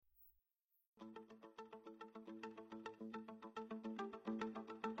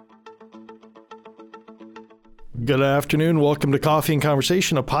Good afternoon. Welcome to Coffee and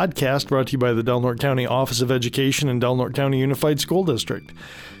Conversation, a podcast brought to you by the Del Norte County Office of Education and Del Norte County Unified School District.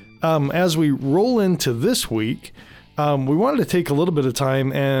 As we roll into this week, we wanted to take a little bit of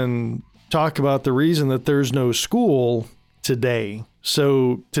time and talk about the reason that there's no school today.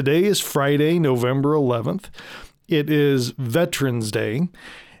 So today is Friday, November 11th. It is Veterans Day.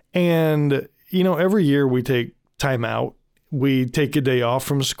 And, you know, every year we take time out. We take a day off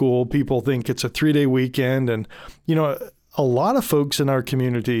from school. People think it's a 3-day weekend. And, you know, a lot of folks in our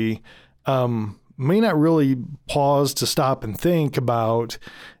community may not really pause to stop and think about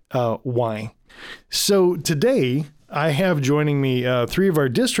why. So today I have joining me three of our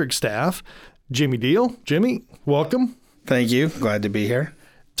district staff. Jimmy Deal. Jimmy, welcome. Thank you. Glad to be here.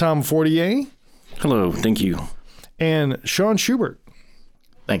 Tom Fortier. Hello. Thank you. And Sean Schubert.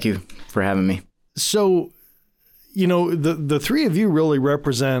 Thank you for having me. So, you know, the three of you really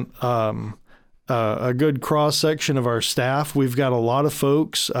represent a good cross-section of our staff. We've got a lot of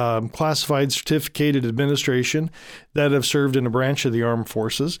folks, classified certificated administration, that have served in a branch of the armed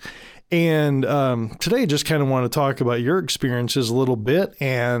forces. And today, just kind of want to talk about your experiences a little bit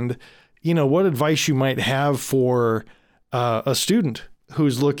and, you know, what advice you might have for a student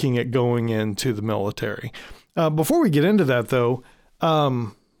who's looking at going into the military. Before we get into that, though,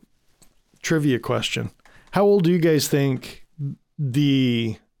 trivia question. How old do you guys think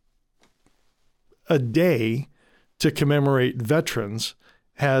a day to commemorate veterans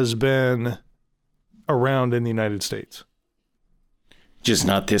has been around in the United States? Just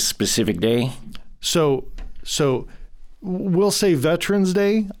not this specific day? So we'll say Veterans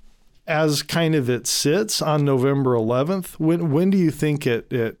Day as kind of it sits on November 11th. When do you think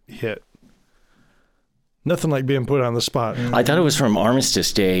it hit? Nothing like being put on the spot. I thought it was from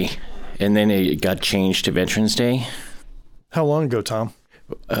Armistice Day, and then it got changed to Veterans Day. How long ago, Tom?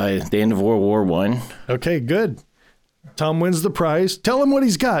 The end of World War I. Okay, good. Tom wins the prize. Tell him what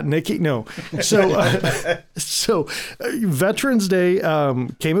he's got, Nikki. No. So Veterans Day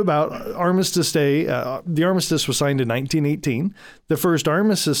came about. Armistice Day, the armistice was signed in 1918. The first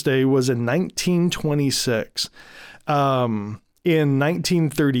Armistice Day was in 1926. In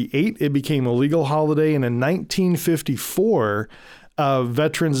 1938, it became a legal holiday. And in 1954,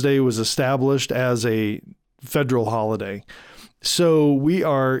 Veterans Day was established as a federal holiday. So we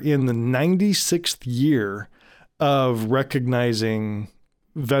are in the 96th year of recognizing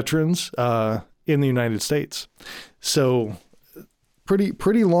veterans in the United States. So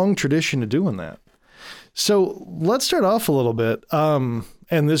pretty long tradition of doing that. So let's start off a little bit.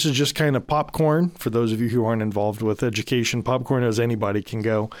 And this is just kind of popcorn for those of you who aren't involved with education. Popcorn as anybody can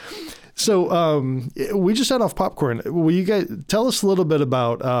go. So we just had off popcorn. Will you guys tell us a little bit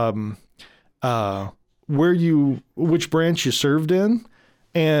about which branch you served in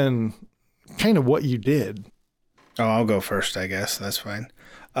and kind of what you did? Oh, I'll go first, I guess. That's fine.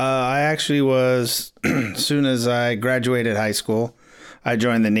 I actually was, as soon as I graduated high school, I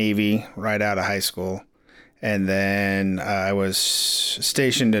joined the Navy right out of high school. And then I was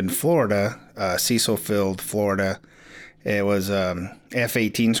stationed in Florida, Cecil Field, Florida. It was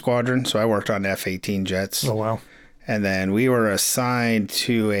F-18 squadron, so I worked on F-18 jets. Oh, wow. And then we were assigned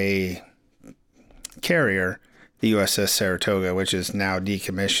to a carrier, the USS Saratoga, which is now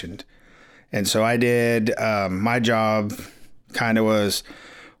decommissioned. And so I did, my job kind of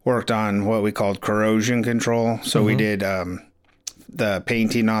worked on what we called corrosion control. So we did the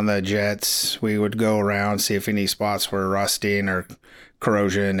painting on the jets. We would go around, see if any spots were rusting or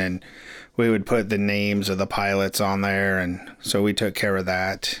corrosion, and we would put the names of the pilots on there. And so we took care of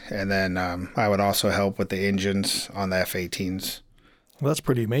that. And then I would also help with the engines on the F-18s. Well, that's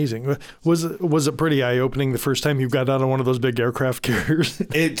pretty amazing. Was it pretty eye-opening the first time you got out on one of those big aircraft carriers?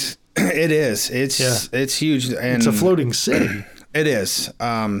 It is. It's huge. And it's a floating city. It is.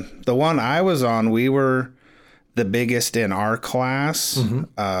 The one I was on, we were the biggest in our class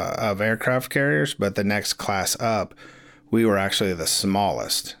of aircraft carriers, but the next class up, we were actually the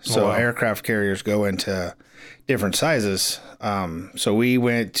smallest. So aircraft carriers go into different sizes. So we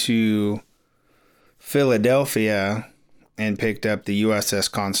went to Philadelphia and picked up the USS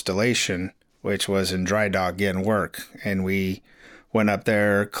Constellation, which was in dry dock getting work. And we went up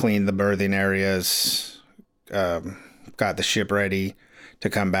there, cleaned the berthing areas, got the ship ready to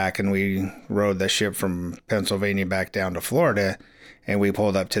come back, and we rode the ship from Pennsylvania back down to Florida, and we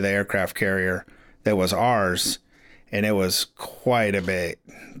pulled up to the aircraft carrier that was ours, and it was quite a bit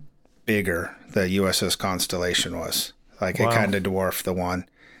bigger, the USS Constellation was. Like, it kind of dwarfed the one.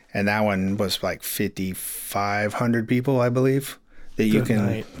 And that one was like 5,500 people, I believe, that you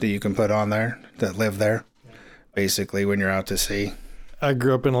can put on there, that live there, basically, when you're out to sea. I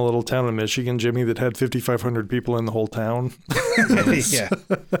grew up in a little town in Michigan, Jimmy, that had 5,500 people in the whole town. Yeah.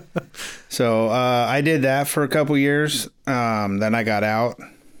 So I did that for a couple years. Then I got out.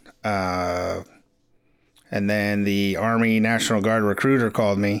 And then the Army National Guard recruiter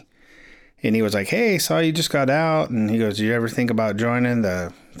called me. And he was like, hey, saw you just got out. And he goes, did you ever think about joining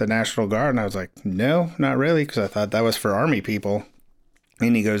the National Guard? And I was like, no, not really, because I thought that was for Army people.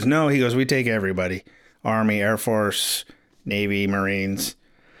 And he goes, no. He goes, we take everybody. Army, Air Force, Navy, Marines.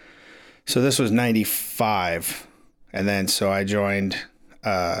 So this was 95. And then so I joined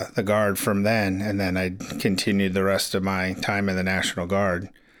the Guard from then. And then I continued the rest of my time in the National Guard.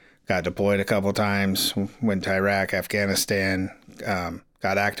 Got deployed a couple times, went to Iraq, Afghanistan,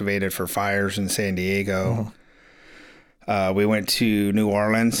 got activated for fires in San Diego. We went to New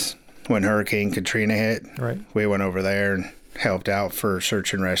Orleans when Hurricane Katrina hit. Right. We went over there and helped out for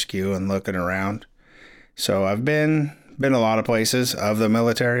search and rescue and looking around. So I've been a lot of places of the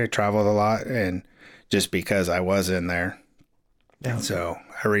military. I traveled a lot, and just because I was in there. Yeah. So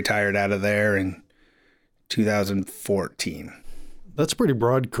I retired out of there in 2014. That's a pretty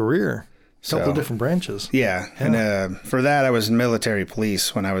broad career. A couple of So- different branches. Yeah. And for that, I was in military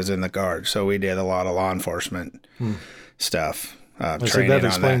police when I was in the Guard. So we did a lot of law enforcement stuff. I said Training that on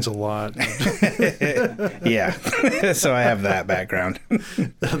explains a lot. Yeah. So I have that background.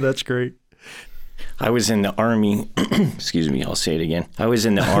 That's great. I was in the Army. Excuse me, I'll say it again. I was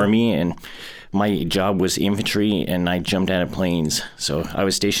in the Army, and my job was infantry, and I jumped out of planes. So I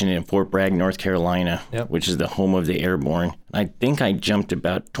was stationed in Fort Bragg, North Carolina, Yep. which is the home of the airborne. I think I jumped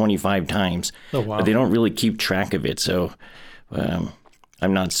about 25 times, Oh, wow. but they don't really keep track of it, so I'm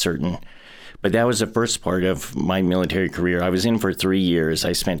not certain. But that was the first part of my military career. I was in for 3 years.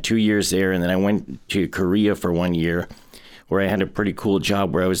 I spent 2 years there, and then I went to Korea for 1 year, where I had a pretty cool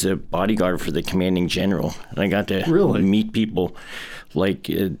job where I was a bodyguard for the commanding general. And I got to Really? meet people like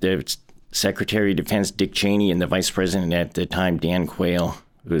the Secretary of Defense Dick Cheney and the Vice President at the time, Dan Quayle.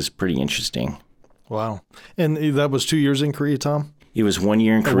 It was pretty interesting. Wow. And that was 2 years in Korea, Tom? It was 1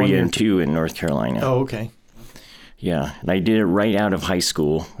 year in 1 Korea year. and 2 in North Carolina. Oh, okay. Yeah, and I did it right out of high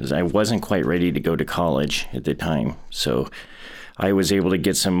school because I wasn't quite ready to go to college at the time. So I was able to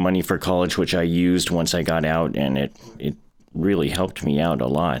get some money for college, which I used once I got out, and it really helped me out a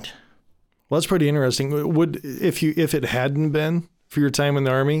lot. Well, that's pretty interesting. If it hadn't been for your time in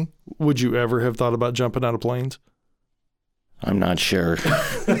the Army, would you ever have thought about jumping out of planes? I'm not sure.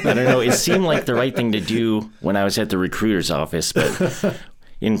 I don't know. It seemed like the right thing to do when I was at the recruiter's office, but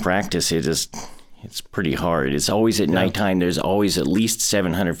in practice, it's pretty hard. It's always at nighttime. There's always at least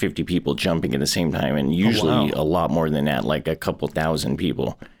 750 people jumping at the same time, and usually a lot more than that, like a couple thousand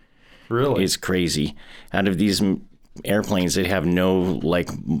people. Really? It's crazy. Out of these airplanes that have no like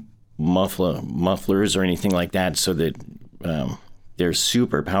mufflers or anything like that, so that they're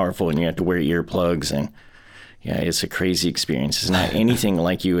super powerful, and you have to wear earplugs, and yeah, it's a crazy experience. It's not anything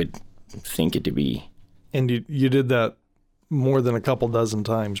like you would think it to be. And you did that more than a couple dozen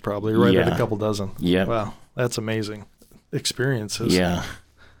times, probably, right? At a Yeah. couple dozen. Yep. Wow, that's amazing experiences. Yeah.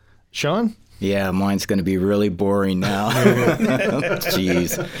 Sean? Yeah, mine's going to be really boring now.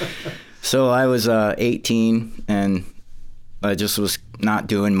 Jeez. So I was 18, and I just was not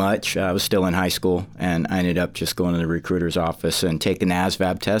doing much. I was still in high school, and I ended up just going to the recruiter's office and taking the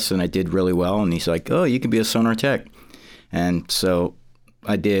ASVAB test, and I did really well. And he's like, oh, you can be a sonar tech. And so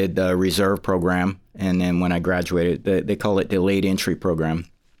I did the reserve program, and then when I graduated, they call it delayed entry program.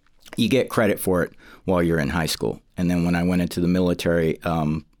 You get credit for it while you're in high school. And then when I went into the military,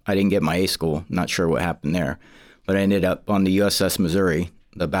 I didn't get my A school. Not sure what happened there. But I ended up on the USS Missouri,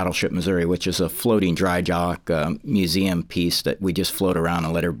 the battleship Missouri, which is a floating dry dock museum piece that we just float around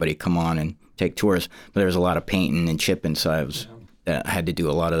and let everybody come on and take tours. But there was a lot of painting and chipping, so I had to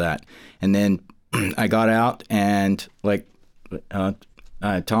do a lot of that. And then I got out, and like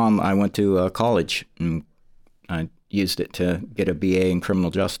Tom, I went to college, and I used it to get a BA in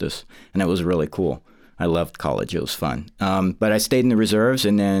criminal justice, and it was really cool. I loved college. It was fun. But I stayed in the reserves,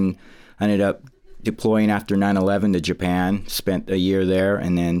 and then I ended up deploying after 9/11 to Japan, spent a year there,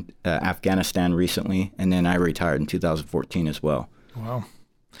 and then Afghanistan recently, and then I retired in 2014 as well. Wow.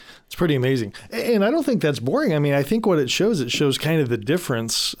 It's pretty amazing. And I don't think that's boring. I mean, I think what it shows kind of the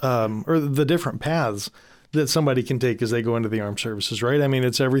difference or the different paths that somebody can take as they go into the armed services, right? I mean,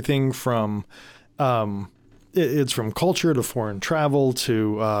 it's everything from it's from culture to foreign travel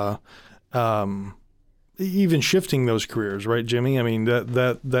to even shifting those careers, right, Jimmy? I mean,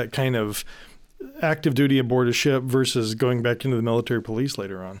 that kind of active duty aboard a ship versus going back into the military police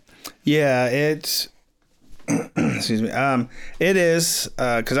later on. Yeah, it's excuse me. It is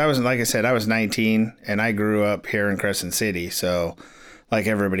because I was, like I said, I was 19 and I grew up here in Crescent City. So like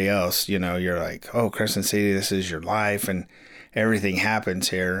everybody else, you know, you're like, oh, Crescent City, this is your life and everything happens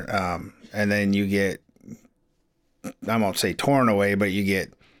here. And then you get, I won't say torn away, but you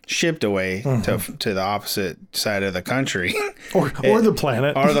get shipped away to the opposite side of the country. Or the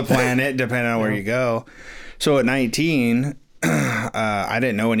planet. Or the planet, depending on where you go. So at 19, I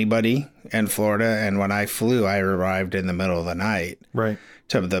didn't know anybody in Florida. And when I flew, I arrived in the middle of the night Right.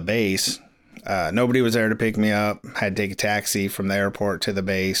 to the base. Nobody was there to pick me up. I had to take a taxi from the airport to the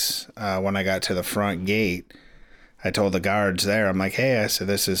base. When I got to the front gate, I told the guards there, I'm like, hey, I said,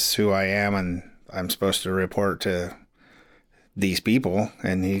 this is who I am, and I'm supposed to report to these people.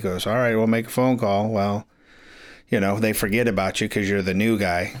 And he goes, all right, we'll make a phone call. Well, you know, they forget about you because you're the new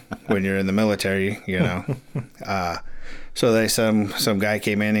guy when you're in the military, you know. So some guy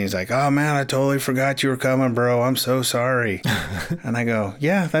came in and he's like, oh man, I totally forgot you were coming, bro. I'm so sorry. And I go,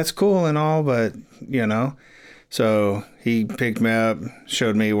 yeah, that's cool and all, but you know. So he picked me up,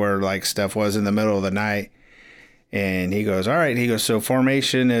 showed me where like stuff was in the middle of the night. And he goes, all right. He goes, so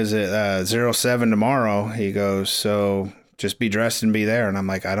formation is at 07 tomorrow. He goes, so just be dressed and be there. And I'm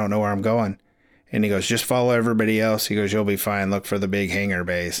like, I don't know where I'm going. And he goes, just follow everybody else. He goes, you'll be fine. Look for the big hangar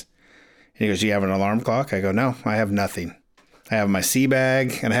bays. And he goes, do you have an alarm clock? I go, no, I have nothing. I have my sea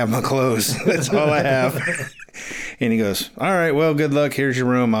bag and I have my clothes. That's all I have. And he goes, all right, well, good luck. Here's your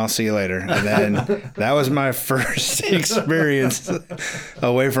room. I'll see you later. And then that was my first experience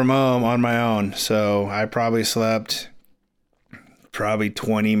away from home on my own. So I probably slept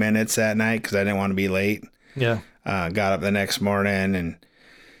 20 minutes that night because I didn't want to be late. Yeah. Got up the next morning and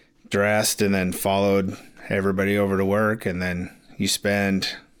dressed and then followed everybody over to work. And then you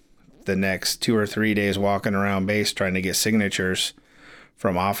spend the next 2 or 3 days walking around base trying to get signatures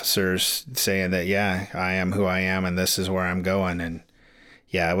from officers saying that, yeah, I am who I am and this is where I'm going. And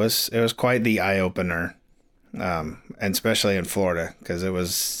yeah, it was quite the eye opener. And especially in Florida because it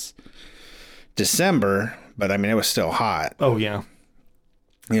was December, but I mean, it was still hot, Oh, yeah.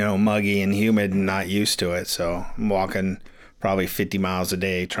 you know, muggy and humid and not used to it. So I'm walking probably 50 miles a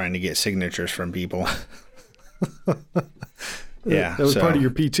day trying to get signatures from people. Yeah. That was part of your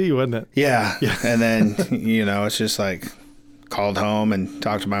PT, wasn't it? Yeah. And then, you know, it's just like called home and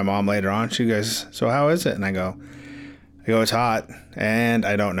talked to my mom later on. She goes, so how is it? And I go, it's hot and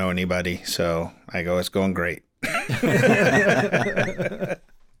I don't know anybody. So I go, it's going great.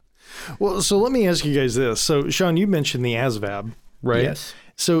 Well, so let me ask you guys this. So, Sean, you mentioned the ASVAB, right? Yes.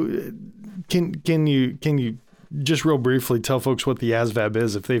 So can you just real briefly tell folks what the ASVAB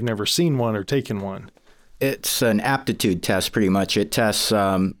is if they've never seen one or taken one? It's an aptitude test, pretty much. It tests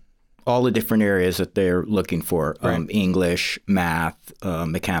all the different areas that they're looking for, Right. English, math,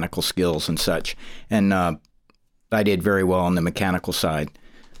 mechanical skills, and such. And I did very well on the mechanical side.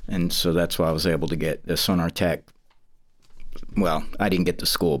 And so that's why I was able to get the sonar tech. Well, I didn't get to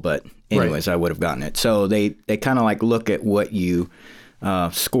school, but anyways, I would have gotten it. So they kind of like look at what you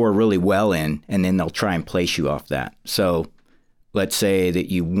score really well in, and then they'll try and place you off that. So let's say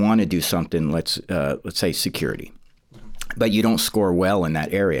that you want to do something, let's say security, but you don't score well in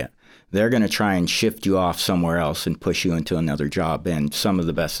that area. They're going to try and shift you off somewhere else and push you into another job. And some of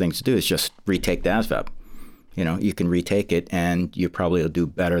the best things to do is just retake the ASVAB. You know, you can retake it and you probably will do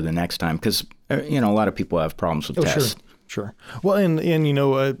better the next time because, you know, a lot of people have problems with tests. Sure. Well, and you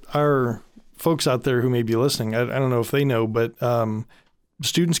know, our folks out there who may be listening, I don't know if they know, but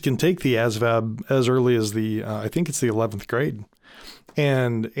students can take the ASVAB as early as I think it's the 11th grade.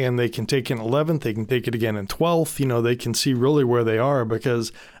 And they can take it in 11th, they can take it again in 12th, you know, they can see really where they are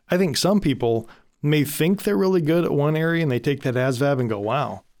because I think some people may think they're really good at one area and they take that ASVAB and go,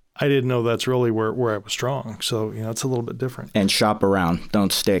 wow, I didn't know that's really where I was strong. So, you know, it's a little bit different. And shop around.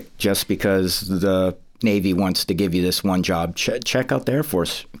 Don't stick just because the Navy wants to give you this one job. Check out the Air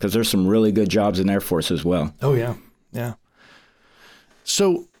Force because there's some really good jobs in the Air Force as well. Oh, yeah. Yeah.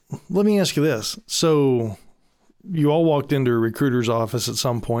 So let me ask you this. So you all walked into a recruiter's office at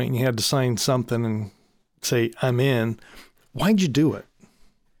some point and you had to sign something and say, I'm in. Why'd you do it?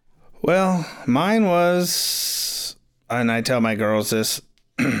 Well, mine was, and I tell my girls this,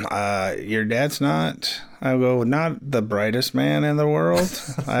 your dad's not the brightest man in the world,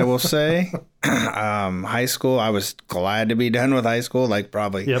 I will say. High school, I was glad to be done with high school, like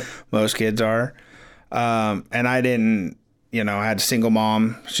probably most kids are. And I didn't, you know, I had a single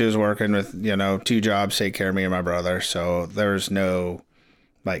mom. She was working with, you know, 2 jobs, take care of me and my brother. So there was no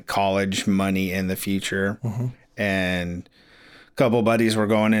like college money in the future. Mm-hmm. And a couple buddies were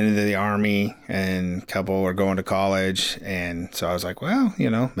going into the Army and a couple were going to college. And so I was like, well, you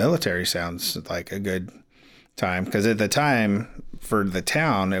know, military sounds like a good time. Because at the time for the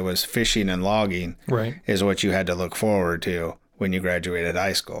town, it was fishing and logging right. is what you had to look forward to. when you graduated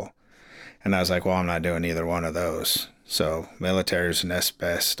high school. And I was like, well, I'm not doing either one of those. So military is the next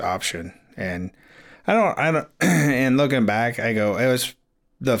best option. And I don't, and looking back, I go, it was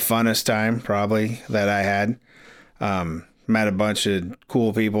the funnest time probably that I had. Met a bunch of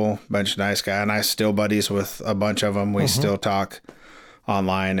cool people, bunch of nice guys, and I still buddies with a bunch of them. We still talk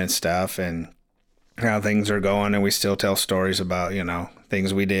online and stuff, and how things are going, and we still tell stories about,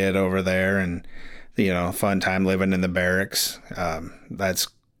 things we did over there, and, fun time living in the barracks. That's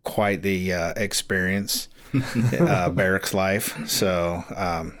quite the experience, barracks life. So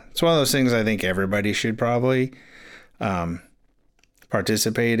it's one of those things I think everybody should probably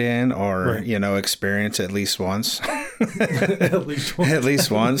participate in, or Right. experience at least once. At least one. At least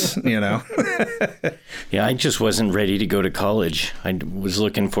once. Yeah, I just wasn't ready to go to college. I was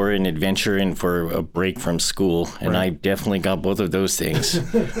looking for an adventure and for a break from school, and I definitely got both of those things,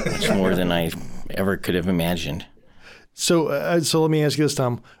 much more than I ever could have imagined. So let me ask you this,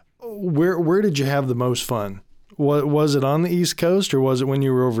 Tom. Where did you have the most fun? Was it on the East Coast, or was it when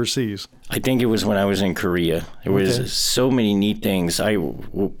you were overseas? I think it was when I was in Korea. There was so many neat things. I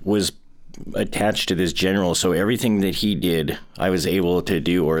was attached to this general, so everything that he did, I was able to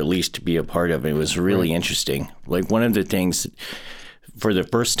do, or at least to be a part of. It was really interesting. Like one of the things, for the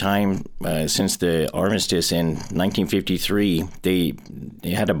first time since the armistice in 1953, they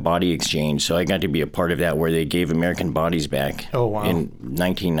had a body exchange. So I got to be a part of that, where they gave American bodies back. Oh, wow. In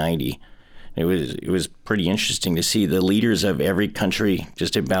 1990. It was pretty interesting to see the leaders of every country,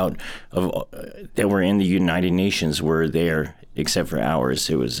 just about that were in the United Nations, were there, except for ours.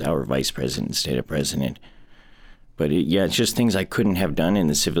 It was our vice president, state of president. But it's just things I couldn't have done in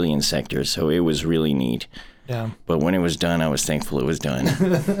the civilian sector. So it was really neat. Yeah. But when it was done, I was thankful it was done.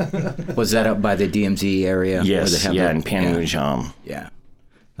 Was that up by the DMZ area? Yes, in Panmunjom. Yeah.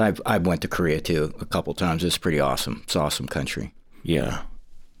 I went to Korea too a couple times. It's pretty awesome. It's an awesome country. Yeah.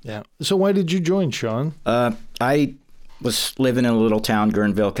 Yeah. So why did you join, Sean? I was living in a little town,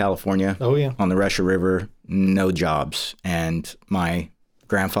 Guerneville, California. Oh, yeah. On the Russia River, no jobs. And my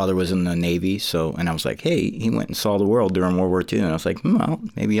grandfather was in the Navy, and I was like, hey, he went and saw the world during World War II. And I was like, well,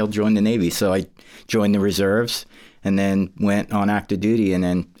 maybe I'll join the Navy. So I joined the reserves and then went on active duty, and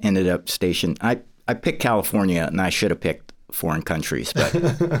then ended up stationed. I picked California, and I should have picked foreign countries, but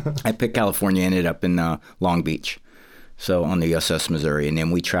I picked California, ended up in Long Beach. So on the USS Missouri, and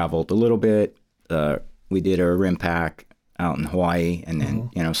then we traveled a little bit. We did a RIMPAC out in Hawaii, and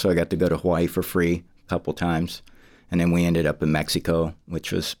then so I got to go to Hawaii for free a couple times, and then we ended up in Mexico,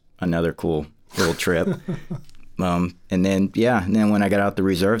 which was another cool little trip. And then when I got out the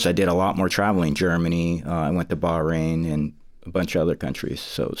reserves, I did a lot more traveling. Germany, I went to Bahrain, and a bunch of other countries.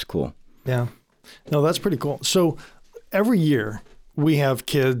 So it was cool. Yeah. No, that's pretty cool. So every year we have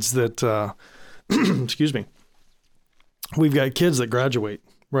kids that, excuse me. We've got kids that graduate,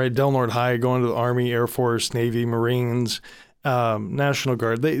 right? Del Norte High, going to the Army, Air Force, Navy, Marines, National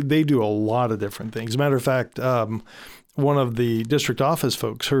Guard. They do a lot of different things. As a matter of fact, one of the district office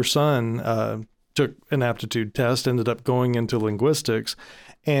folks, her son took an aptitude test, ended up going into linguistics,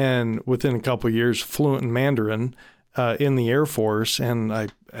 and within a couple of years, fluent in Mandarin in the Air Force. And I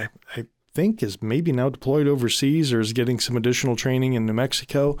think is maybe now deployed overseas, or is getting some additional training in New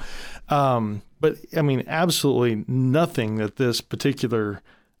Mexico. But I mean, absolutely nothing that this particular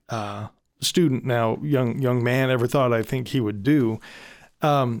student, now young man, ever thought I think he would do.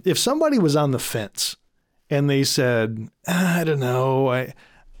 If somebody was on the fence and they said, I don't know, I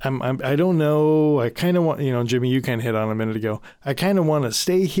don't know, I kind of want, Jimmy, you kind of hit on a minute ago, I kind of want to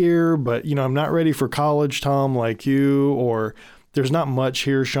stay here, but I'm not ready for college, Tom, like you, or there's not much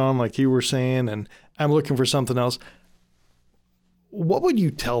here, Sean, like you were saying, and I'm looking for something else. What would you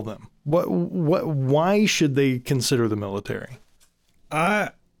tell them? Why should they consider the military?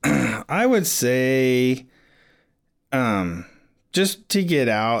 I would say, just to get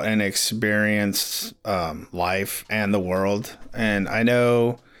out and experience life and the world. And I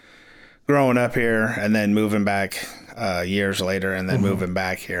know growing up here and then moving back years later and then moving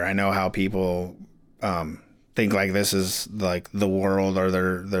back here, I know how people think like this is like the world, or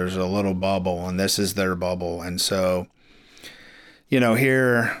there's a little bubble and this is their bubble. And so,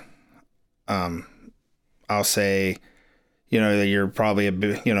 here, I'll say, you're probably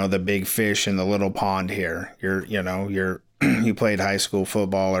the big fish in the little pond here. You played high school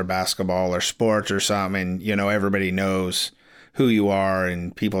football or basketball or sports or something, and, everybody knows who you are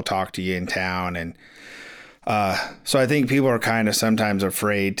and people talk to you in town. And, so I think people are kind of sometimes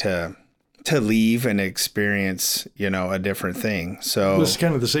afraid to leave and experience, a different thing. So this is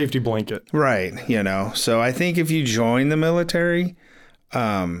kind of the safety blanket. Right. So I think if you join the military,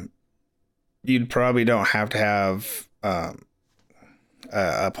 you'd probably don't have to have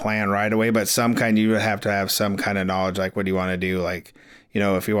a plan right away, but you would have to have some kind of knowledge. Like, what do you want to do? Like,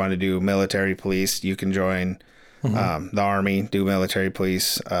 if you want to do military police, you can join the Army, do military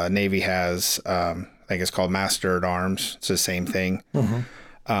police. Navy has, I think it's called Master at Arms. It's the same thing.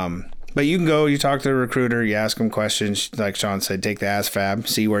 But you can go, you talk to the recruiter, you ask them questions. Like Sean said, take the ASVAB,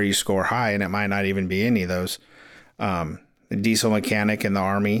 see where you score high, and it might not even be any of those. The diesel mechanic in the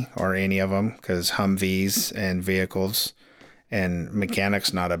Army, or any of them, because Humvees and vehicles and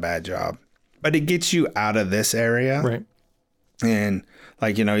mechanic's not a bad job. But it gets you out of this area. Right. And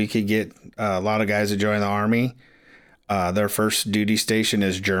like, you could get a lot of guys that join the Army. Their first duty station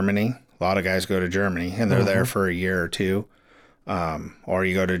is Germany. A lot of guys go to Germany and they're there for a year or two. Or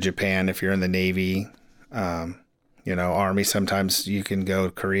you go to Japan if you're in the Navy. Army, sometimes you can go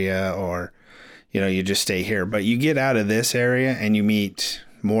to Korea, or, you just stay here. But you get out of this area and you meet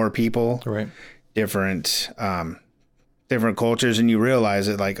more people, Right. different cultures, and you realize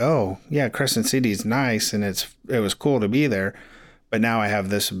that, like, oh yeah, Crescent City's nice and it was cool to be there, but now I have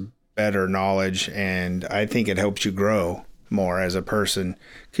this better knowledge, and I think it helps you grow more as a person,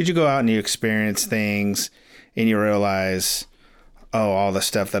 because you go out and you experience things and you realize, oh, all the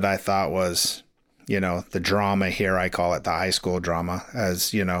stuff that I thought was, the drama here, I call it the high school drama,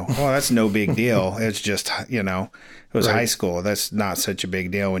 as, well, that's no big deal. It's just, it was Right. high school. That's not such a big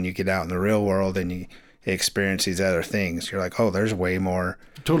deal when you get out in the real world and you experience these other things. You're like, oh, there's way more.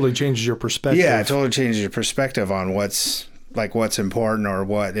 Totally changes your perspective. Yeah, it totally changes your perspective on what's important, or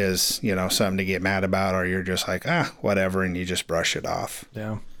what is, something to get mad about, or you're just like, whatever, and you just brush it off.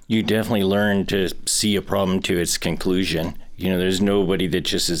 Yeah. You definitely learn to see a problem to its conclusion. There's nobody that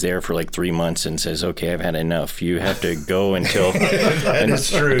just is there for like 3 months and says, okay, I've had enough. You have to go until, That's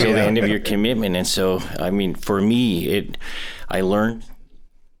true, until the yeah. end of your commitment. And so, for me, I learned,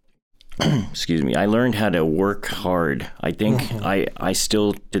 excuse me, I learned how to work hard. I think I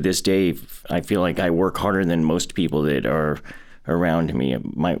still, to this day, I feel like I work harder than most people that are around me.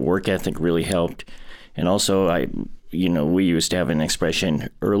 My work ethic really helped. And also, we used to have an expression,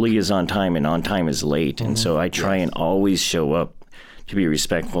 early is on time and on time is late. And so I try and always show up to be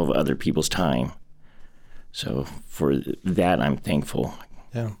respectful of other people's time. So for that, I'm thankful.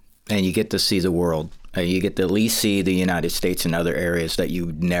 Yeah. And you get to see the world. You get to at least see the United States and other areas that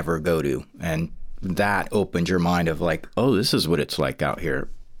you never go to. And that opens your mind of like, oh, this is what it's like out here,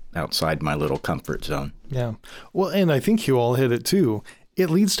 outside my little comfort zone. Yeah. Well, and I think you all hit it too. It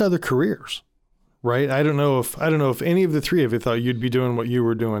leads to other careers, right? I don't know if any of the three of you thought you'd be doing what you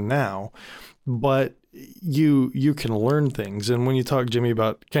were doing now, but you can learn things. And when you talk, Jimmy,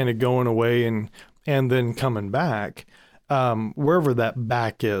 about kind of going away and then coming back, wherever that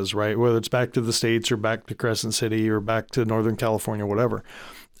back is, right? Whether it's back to the States or back to Crescent City or back to Northern California, whatever,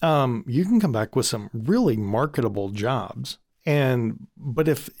 you can come back with some really marketable jobs. But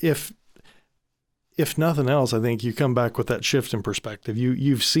if nothing else, I think you come back with that shift in perspective.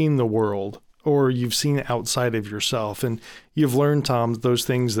 You've seen the world, or you've seen outside of yourself, and you've learned, Tom, those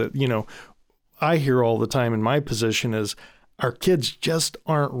things that, I hear all the time in my position is our kids just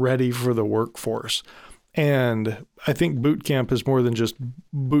aren't ready for the workforce. And I think boot camp is more than just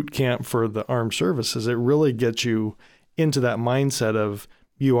boot camp for the armed services. It really gets you into that mindset of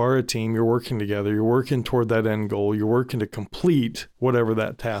you are a team, you're working together, you're working toward that end goal, you're working to complete whatever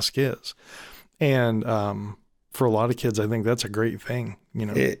that task is. And for a lot of kids, I think that's a great thing,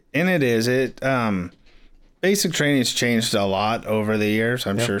 It is. Basic training's changed a lot over the years,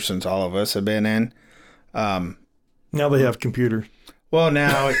 I'm sure, since all of us have been in. Now they have computers. Well,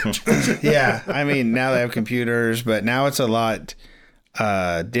 now, yeah, now they have computers, but now it's a lot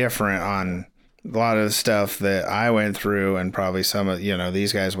different on a lot of the stuff that I went through, and probably some of,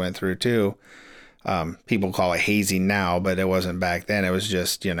 these guys went through too. People call it hazing now, but it wasn't back then. It was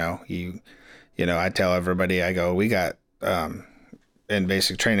just, I tell everybody, I go, we got, in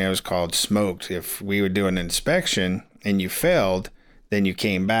basic training, it was called smoked. If we would do an inspection and you failed, then you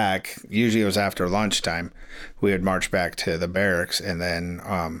came back. Usually it was after lunchtime. We would march back to the barracks, and then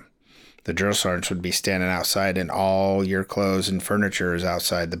the drill sergeants would be standing outside, and all your clothes and furniture is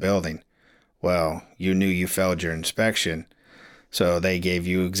outside the building. Well, you knew you failed your inspection, so they gave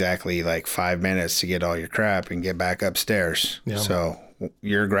you exactly like 5 minutes to get all your crap and get back upstairs. Yeah. So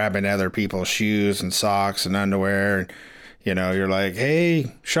you're grabbing other people's shoes and socks and underwear, and you're like,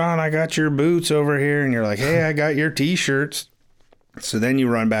 hey, Sean, I got your boots over here. And you're like, hey, I got your T-shirts. So then you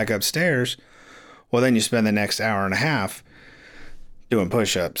run back upstairs. Well, then you spend the next hour and a half doing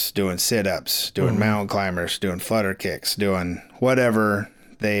push-ups, doing sit-ups, doing mountain climbers, doing flutter kicks, doing whatever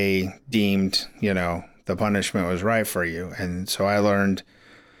they deemed, the punishment was right for you. And so I learned,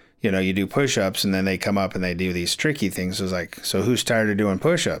 you do push-ups, and then they come up and they do these tricky things. It's like, so who's tired of doing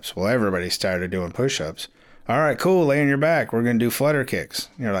push-ups? Well, everybody's tired of doing push-ups. All right, cool, lay on your back. We're going to do flutter kicks.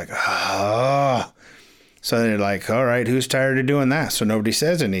 And you're like, oh. So they're like, all right, who's tired of doing that? So nobody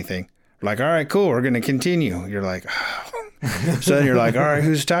says anything. Like, all right, cool, we're going to continue. You're like, oh. So then you're like, all right,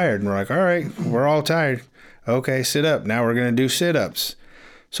 who's tired? And we're like, all right, we're all tired. Okay, sit up. Now we're going to do sit-ups.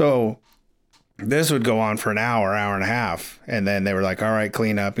 So this would go on for an hour, hour and a half. And then they were like, all right,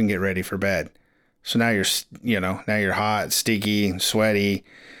 clean up and get ready for bed. So now you're hot, sticky, sweaty.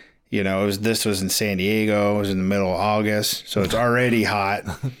 This was in San Diego. It was in the middle of August. So it's already hot.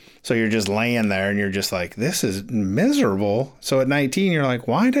 So you're just laying there and you're just like, this is miserable. So at 19, you're like,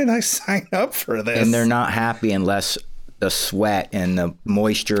 why did I sign up for this? And they're not happy unless the sweat and the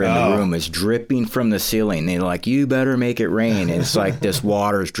moisture in the room is dripping from the ceiling. They're like, you better make it rain. And it's like this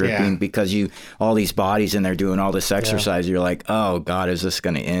water's dripping because all these bodies in there doing all this exercise. You're like, oh God, is this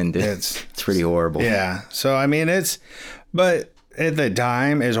going to end? It's pretty horrible. Yeah. So, I mean, but at the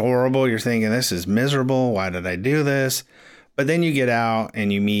time it's horrible. You're thinking, this is miserable. Why did I do this? But then you get out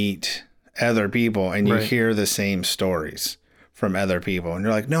and you meet other people and you hear the same stories from other people. And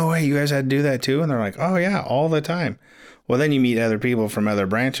you're like, no way, you guys had to do that too? And they're like, oh yeah, all the time. Well, then you meet other people from other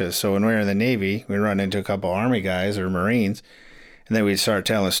branches. So when we were in the Navy, we run into a couple Army guys or Marines, and then we'd start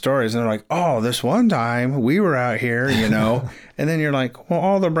telling stories. And they're like, oh, this one time we were out here, And then you're like, well,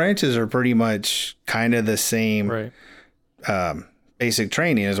 all the branches are pretty much kind of the same basic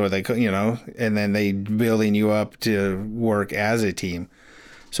training is what they, and then they building you up to work as a team.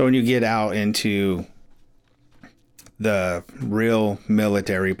 So when you get out into the real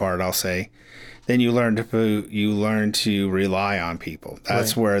military part, I'll say, then you learn to rely on people.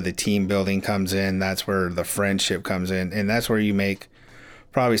 That's where the team building comes in. That's where the friendship comes in. And that's where you make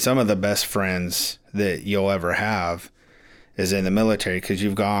probably some of the best friends that you'll ever have is in the military, because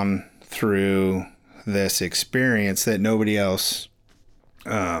you've gone through this experience that nobody else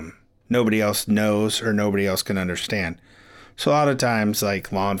knows or nobody else can understand. So a lot of times,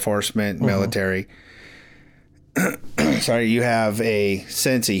 like law enforcement, military, you have a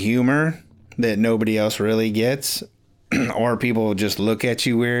sense of humor that nobody else really gets, or people just look at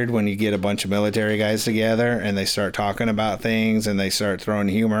you weird when you get a bunch of military guys together and they start talking about things and they start throwing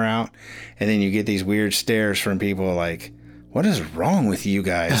humor out, and then you get these weird stares from people like, what is wrong with you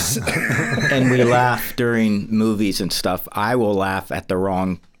guys? And we laugh during movies and stuff. I will laugh at the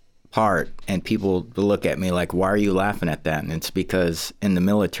wrong part, and people look at me like, why are you laughing at that? And it's because in the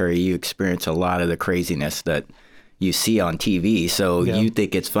military you experience a lot of the craziness that you see on TV. So you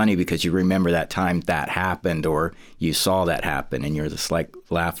think it's funny because you remember that time that happened, or you saw that happen, and you're just like,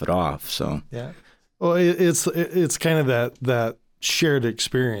 laugh it off. So well, it's kind of that shared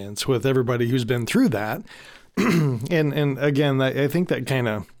experience with everybody who's been through that. and again, I think that kind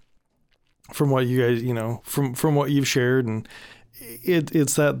of, from what you guys, from what you've shared, and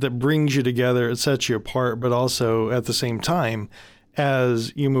it's that brings you together. It sets you apart, but also at the same time,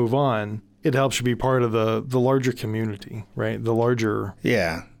 as you move on, it helps you be part of the larger community, right? The larger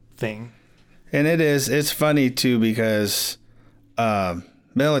thing. And it's funny too, because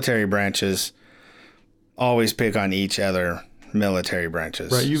military branches always pick on each other military branches.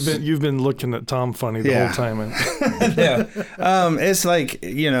 Right. You've been looking at Tom funny the whole time. It's like,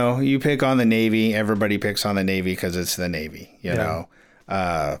 you pick on the Navy, everybody picks on the Navy because it's the Navy, you know.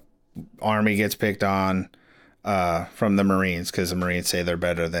 Army gets picked on from the Marines because the Marines say they're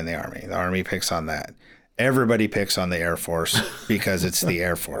better than the Army. The Army picks on that. Everybody picks on the Air Force because it's the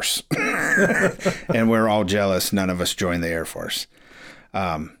Air Force. And we're all jealous. None of us joined the Air Force.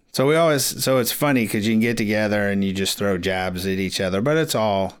 So it's funny because you can get together and you just throw jabs at each other, but it's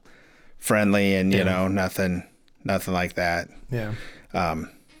all friendly and, nothing like that. Yeah.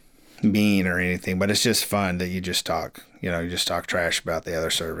 Mean or anything, but it's just fun that you just talk trash about the other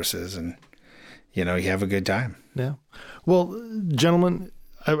services, and, you have a good time. Yeah. Well, gentlemen,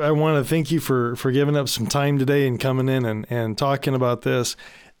 I want to thank you for giving up some time today and coming in and talking about this.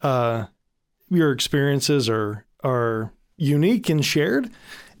 Your experiences are unique and shared.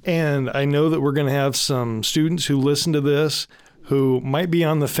 And I know that we're going to have some students who listen to this who might be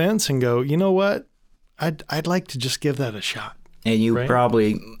on the fence and go, you know what? I'd like to just give that a shot. And you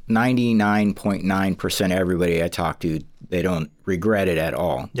probably 99.9% of everybody I talk to, they don't regret it at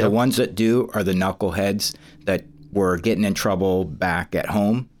all. Yep. The ones that do are the knuckleheads that were getting in trouble back at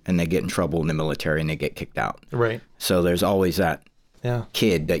home, and they get in trouble in the military and they get kicked out. Right. So there's always that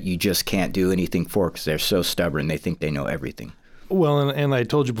kid that you just can't do anything for because they're so stubborn. They think they know everything. Well, and I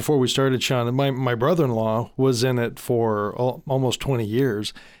told you before we started, Sean, my brother-in-law was in it for almost 20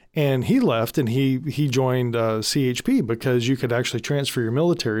 years. And he left and he joined CHP because you could actually transfer your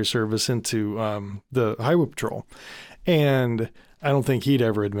military service into the Highway Patrol. And I don't think he'd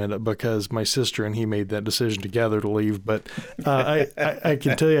ever admit it because my sister and he made that decision together to leave. But I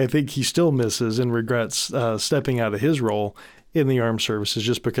can tell you, I think he still misses and regrets stepping out of his role in the armed services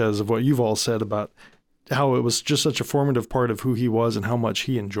just because of what you've all said about how it was just such a formative part of who he was and how much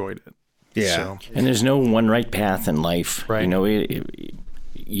he enjoyed it. Yeah. So, And there's no one right path in life. Right.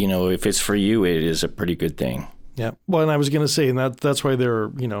 If it's for you, it is a pretty good thing. yeah. Well, and I was going to say, and that's why there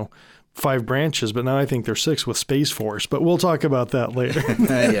are, 5 branches, but now I think there's 6 with Space Force, but we'll talk about that later.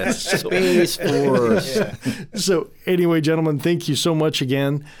 Yes, Space Force. So anyway, gentlemen, thank you so much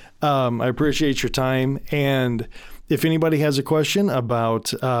again. I appreciate your time. And if anybody has a question about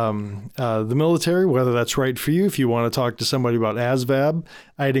the military, whether that's right for you, if you want to talk to somebody about ASVAB,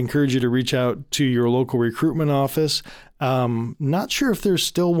 I'd encourage you to reach out to your local recruitment office. Not sure if there's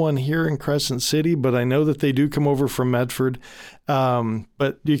still one here in Crescent City, but I know that they do come over from Medford.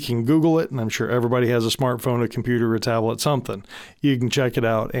 But you can Google it, and I'm sure everybody has a smartphone, a computer, a tablet, something. You can check it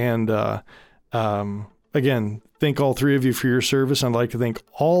out. And again, thank all 3 of you for your service. I'd like to thank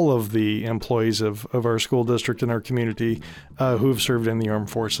all of the employees of our school district and our community who have served in the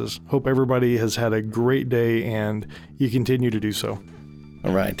armed forces. Hope everybody has had a great day, and you continue to do so.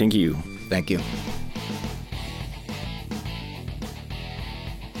 All right. Thank you. Thank you.